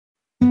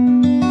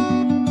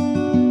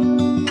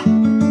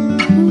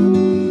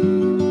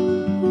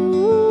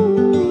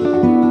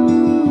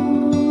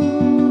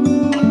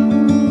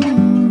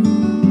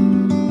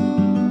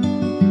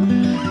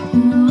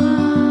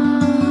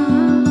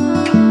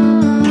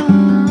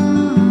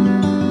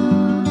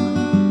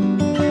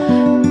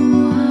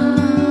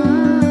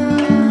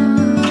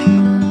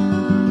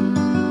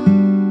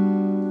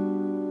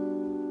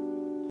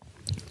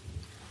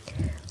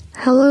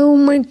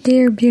my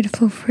dear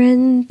beautiful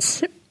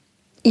friends.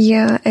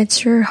 Yeah,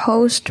 it's your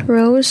host,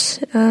 Rose.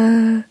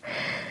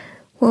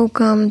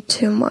 Welcome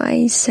to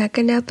my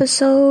second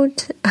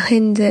episode,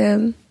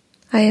 and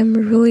I am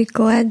really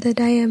glad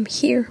that I am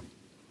here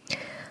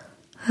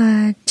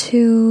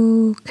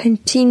to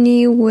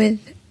continue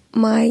with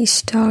my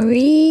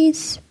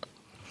stories.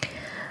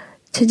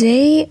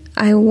 Today,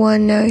 I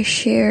want to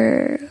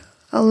share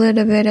a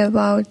little bit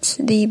about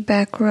the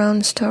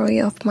background story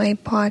of my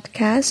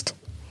podcast.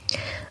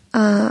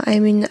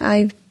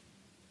 I've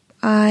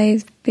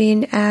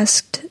been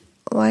asked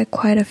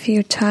quite a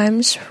few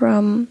times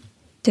from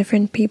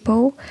different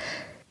people.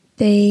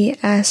 They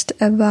asked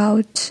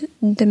about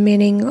the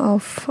meaning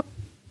of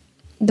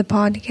the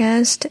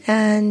podcast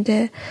and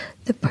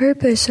the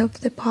purpose of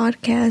the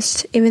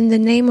podcast, even the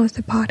name of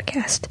the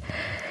podcast.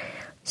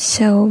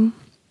 So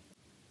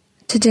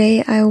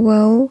today I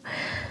will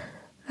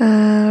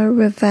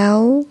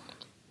reveal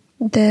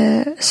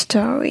the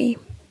story.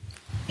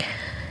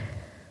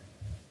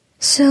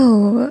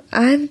 So,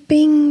 I've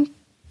been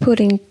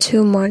putting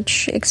too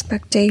much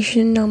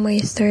expectation on my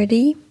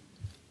 30.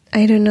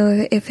 I don't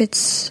know if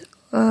it's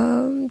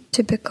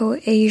typical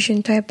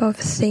Asian type of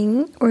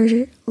thing or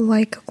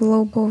like a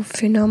global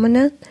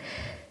phenomenon.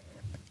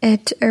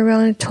 At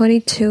around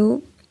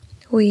 22,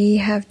 we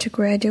have to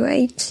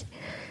graduate.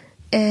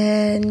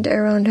 And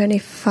around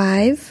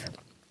 25,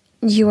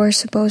 you are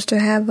supposed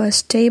to have a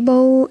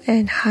stable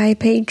and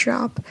high-paid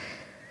job.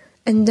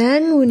 And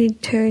then when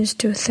it turns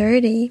to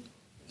 30,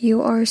 you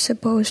are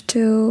supposed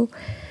to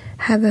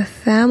have a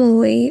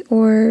family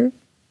or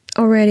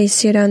already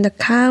sit on the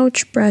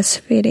couch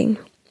breastfeeding.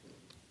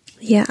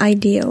 Yeah,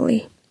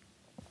 ideally.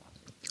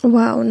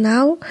 Wow,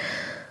 now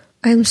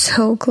I'm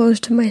so close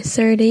to my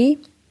 30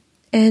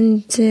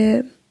 and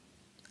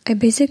I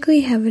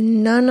basically have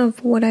none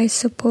of what I'm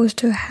supposed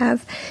to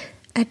have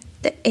at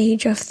the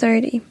age of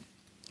 30.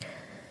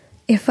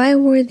 If I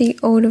were the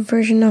older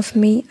version of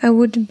me, I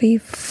would be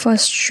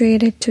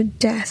frustrated to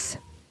death.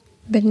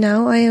 But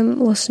now I am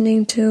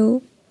listening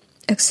to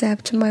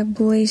accept my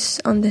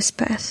bliss on this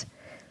path.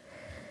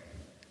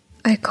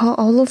 I call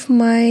all of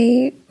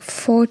my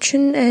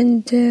fortune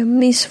and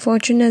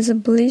misfortune as a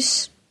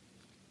bliss,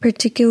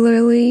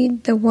 particularly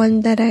the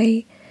one that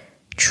I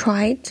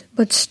tried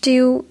but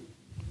still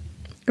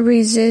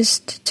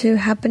resist to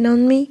happen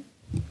on me.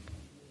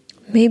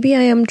 Maybe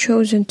I am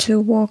chosen to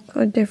walk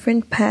a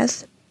different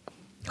path.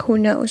 Who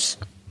knows?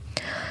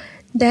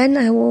 Then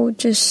I will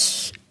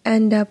just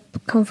end up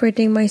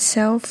comforting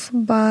myself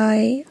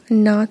by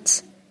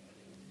not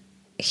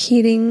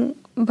hitting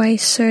by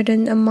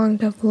certain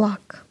amount of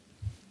luck.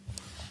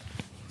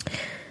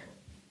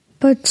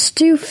 But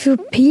still feel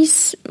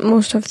peace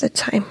most of the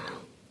time.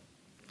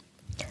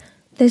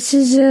 This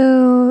is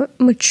a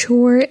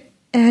mature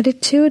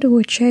attitude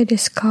which I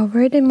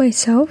discovered in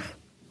myself.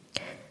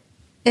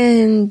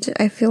 And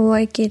I feel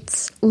like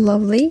it's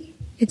lovely,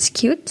 it's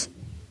cute.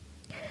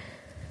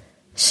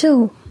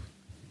 So,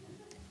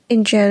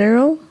 in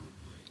general,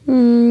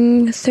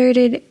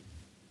 30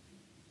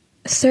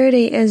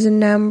 is a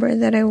number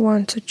that I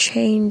want to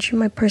change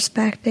my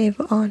perspective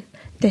on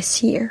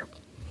this year.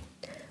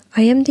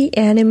 I am the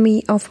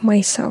enemy of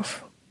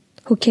myself,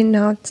 who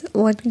cannot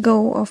let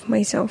go of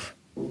myself.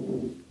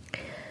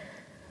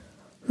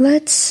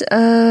 Let's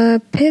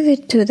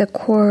pivot to the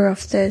core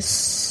of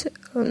this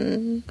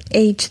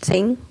age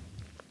thing.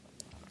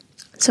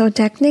 So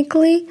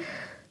technically,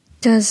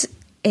 does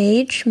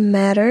age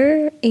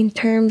matter in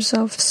terms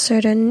of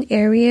certain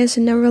areas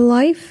in our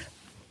life?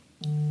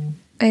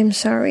 I'm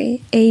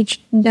sorry,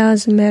 age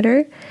does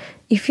matter.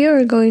 If you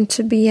are going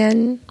to be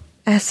an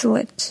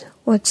athlete,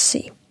 let's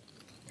see.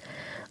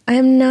 I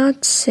am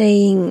not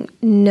saying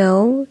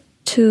no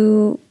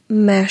to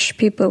mash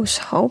people's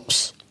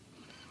hopes.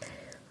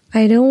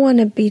 I don't want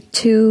to be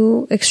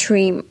too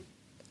extreme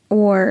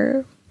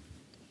or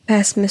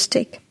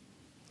pessimistic.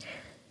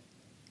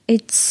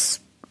 It's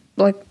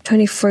like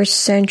 21st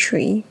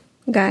century,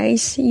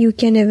 guys. You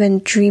can even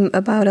dream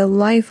about a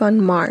life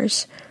on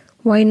Mars.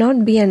 Why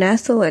not be an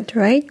athlete,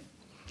 right?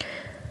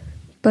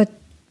 But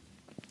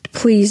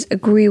please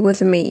agree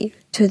with me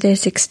to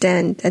this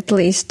extent, at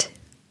least.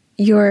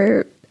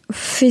 Your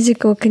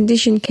physical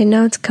condition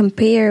cannot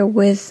compare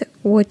with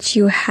what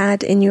you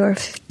had in your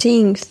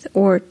 15th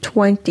or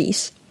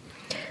 20s,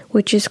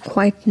 which is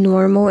quite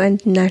normal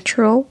and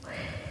natural.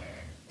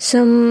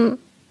 Some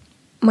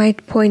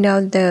might point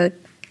out the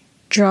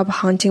job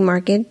hunting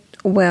market.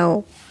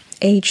 Well,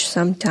 age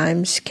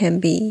sometimes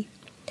can be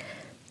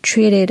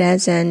treated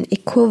as an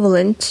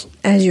equivalent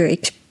as your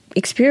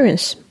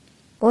experience.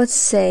 Let's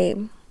say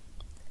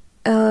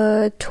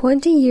a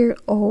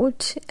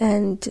 20-year-old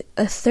and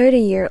a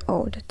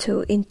 30-year-old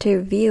to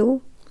interview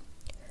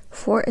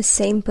for a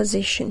same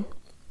position.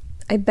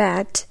 I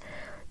bet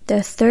the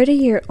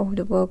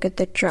 30-year-old will get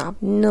the job,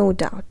 no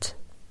doubt,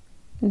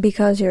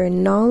 because your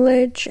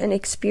knowledge and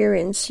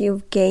experience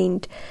you've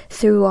gained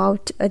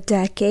throughout a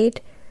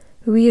decade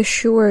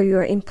reassure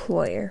your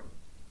employer.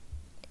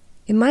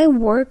 It might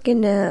work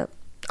in an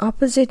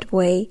opposite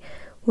way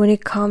when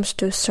it comes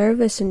to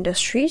service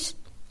industries,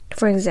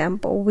 For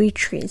example,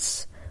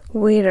 waitress,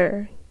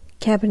 waiter,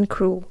 cabin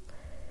crew,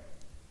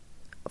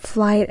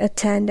 flight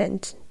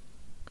attendant.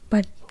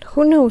 But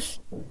who knows?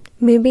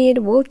 Maybe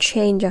it will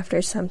change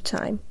after some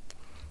time.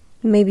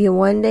 Maybe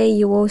one day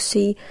you will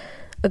see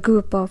a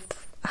group of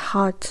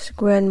hot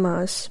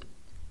grandmas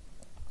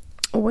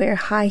wear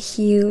high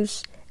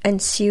heels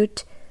and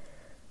suit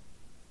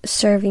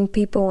serving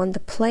people on the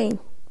plane.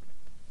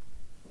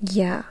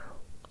 Yeah,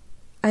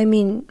 I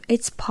mean,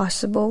 it's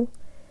possible.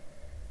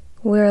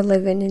 We're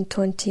living in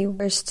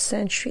 21st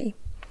century.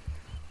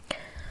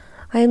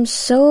 I am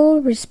so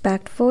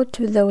respectful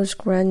to those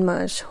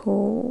grandmas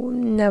who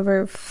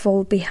never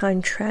fall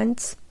behind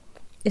trends,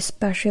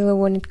 especially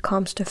when it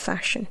comes to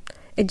fashion.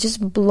 It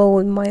just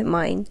blows my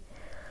mind.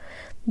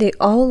 They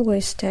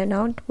always stand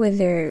out with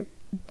their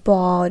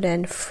bold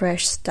and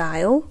fresh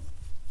style.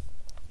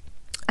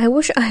 I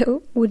wish I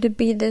would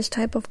be this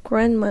type of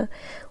grandma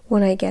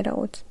when I get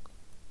old.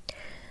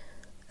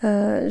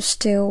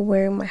 Still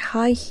wearing my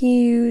high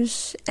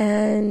heels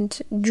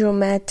and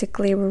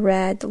dramatically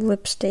red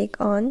lipstick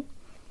on.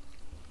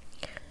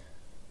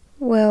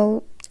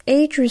 Well,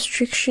 age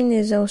restriction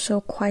is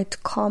also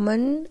quite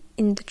common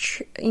in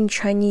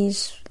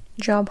Chinese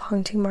job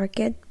hunting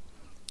market,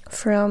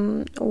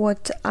 from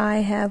what I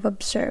have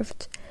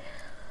observed.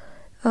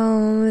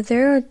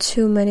 There are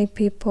too many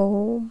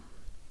people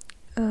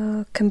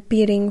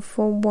competing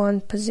for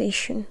one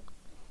position.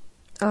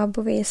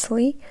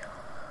 Obviously,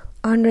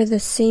 under the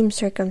same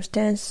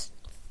circumstance,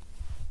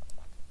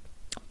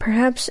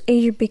 perhaps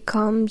age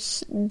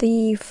becomes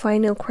the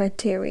final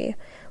criteria,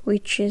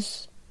 which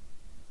is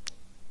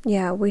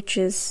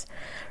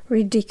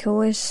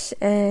ridiculous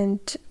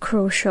and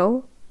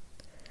crucial.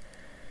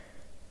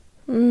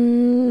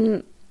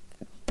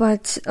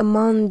 But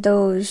among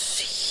those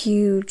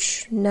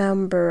huge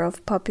number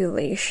of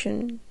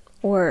population,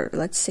 or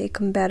let's say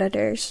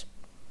competitors,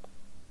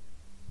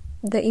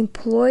 the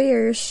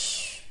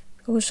employers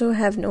also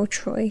have no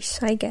choice,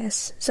 I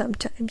guess,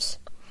 sometimes.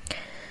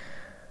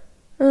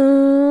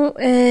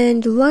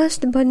 And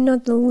last but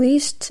not the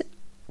least,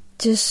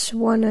 just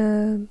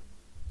wanna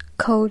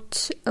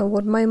quote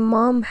what my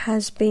mom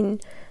has been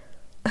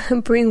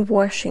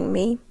brainwashing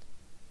me.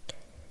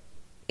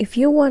 If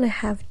you want to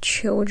have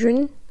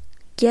children,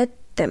 get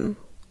them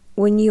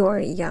when you are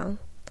young,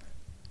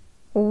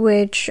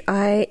 which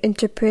I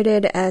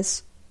interpreted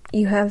as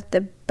you have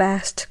the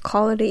best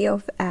quality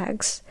of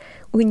eggs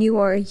when you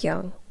are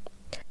young.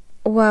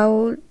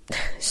 Well,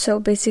 so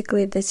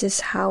basically this is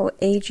how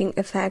aging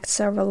affects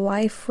our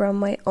life from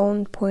my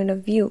own point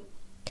of view.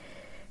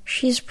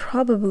 She's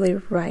probably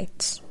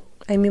right.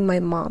 I mean my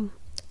mom,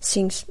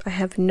 since I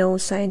have no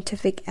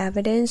scientific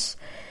evidence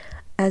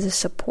as a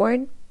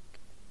support.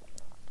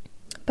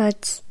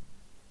 But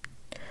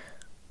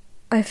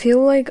I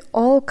feel like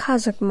all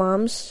Kazakh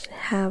moms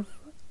have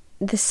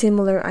the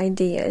similar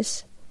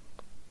ideas.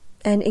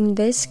 And in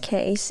this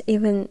case,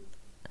 even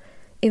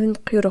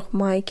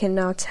Qyrukhmay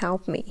cannot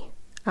help me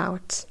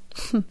out.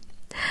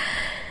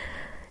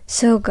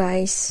 So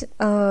guys,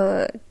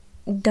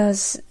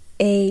 does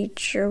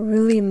age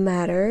really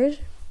matter?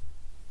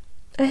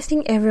 I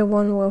think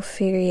everyone will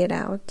figure it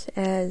out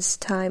as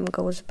time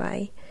goes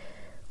by.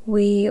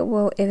 We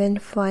will even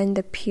find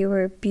the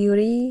pure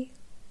beauty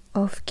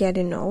of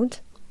getting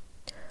old.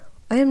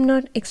 I am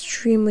not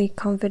extremely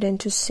confident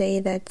to say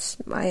that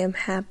I am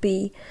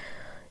happy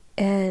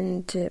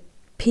and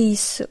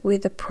peace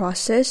with the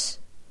process,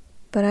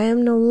 but I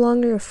am no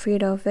longer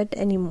afraid of it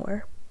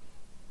anymore.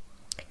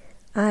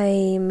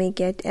 I may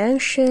get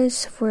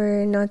anxious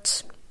for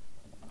not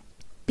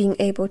being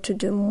able to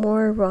do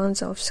more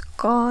runs of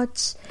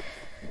squats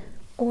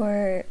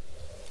or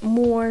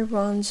more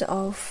runs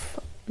of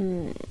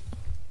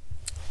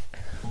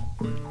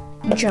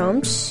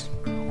jumps,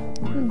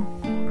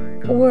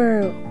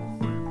 or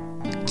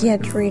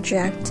get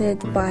rejected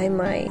by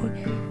my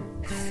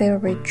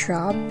favorite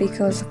job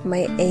because of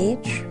my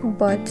age,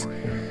 but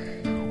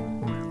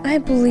I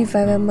believe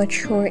I am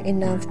mature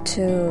enough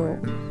to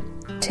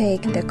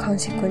take the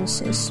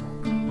consequences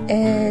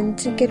and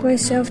to get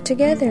myself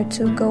together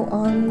to go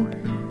on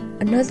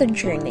another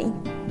journey.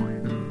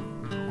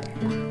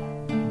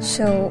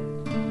 So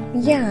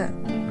yeah,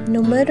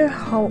 no matter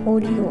how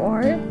old you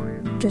are,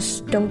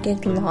 just don't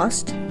get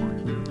lost.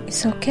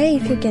 It's okay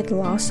if you get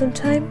lost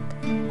sometime.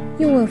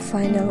 You will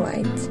find a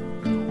light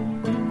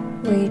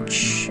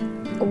which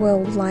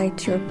will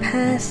light your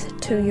path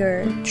to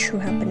your true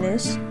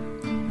happiness.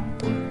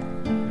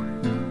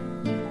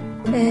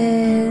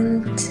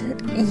 And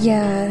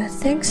yeah,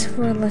 thanks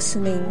for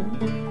listening,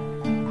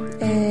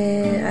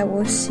 and I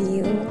will see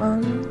you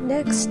on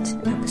next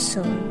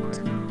episode.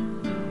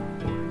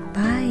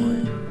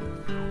 Bye.